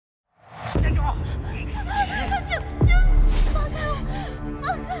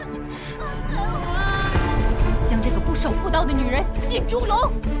守妇道的女人进猪笼。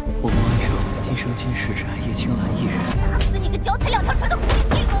我王安生今生今世只爱叶青兰一人。打死你个脚踩两条船的狐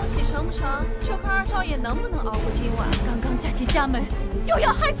狸精！恭喜成不成？就看二少爷能不能熬过今晚。刚刚嫁进家门，就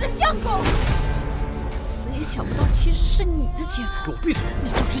要害死相公。他死也想不到，其实是你的杰作。给我闭嘴！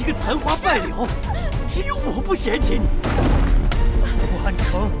你就是一个残花败柳，只有我不嫌弃你。王安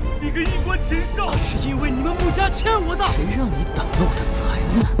成，你个衣冠禽兽，是因为你们穆家欠我的。谁让你挡了我的财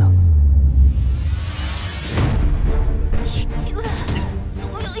路呢？叶青兰，总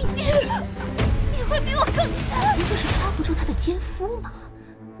有一天你会比我更惨。不就是抓不住他的奸夫吗？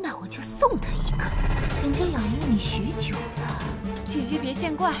那我就送他一个。人家仰慕你许久了。姐姐别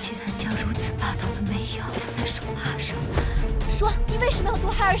见怪，既然将如此霸道的媚药下在手帕上，说你为什么要毒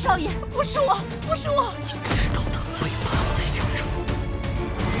害二少爷？不是我，不是我。你知道他背叛我的下场。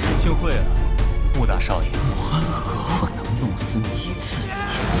幸会了，穆大少爷。我安和，我能弄死你一次，也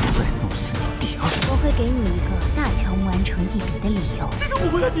能再弄死你第二次。我会给你一个大乔木完成一笔的理由。这是误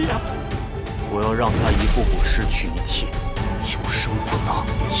会啊，姐姐！我要让他一步步失去一切，求生不能，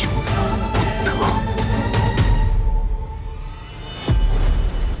求死不得。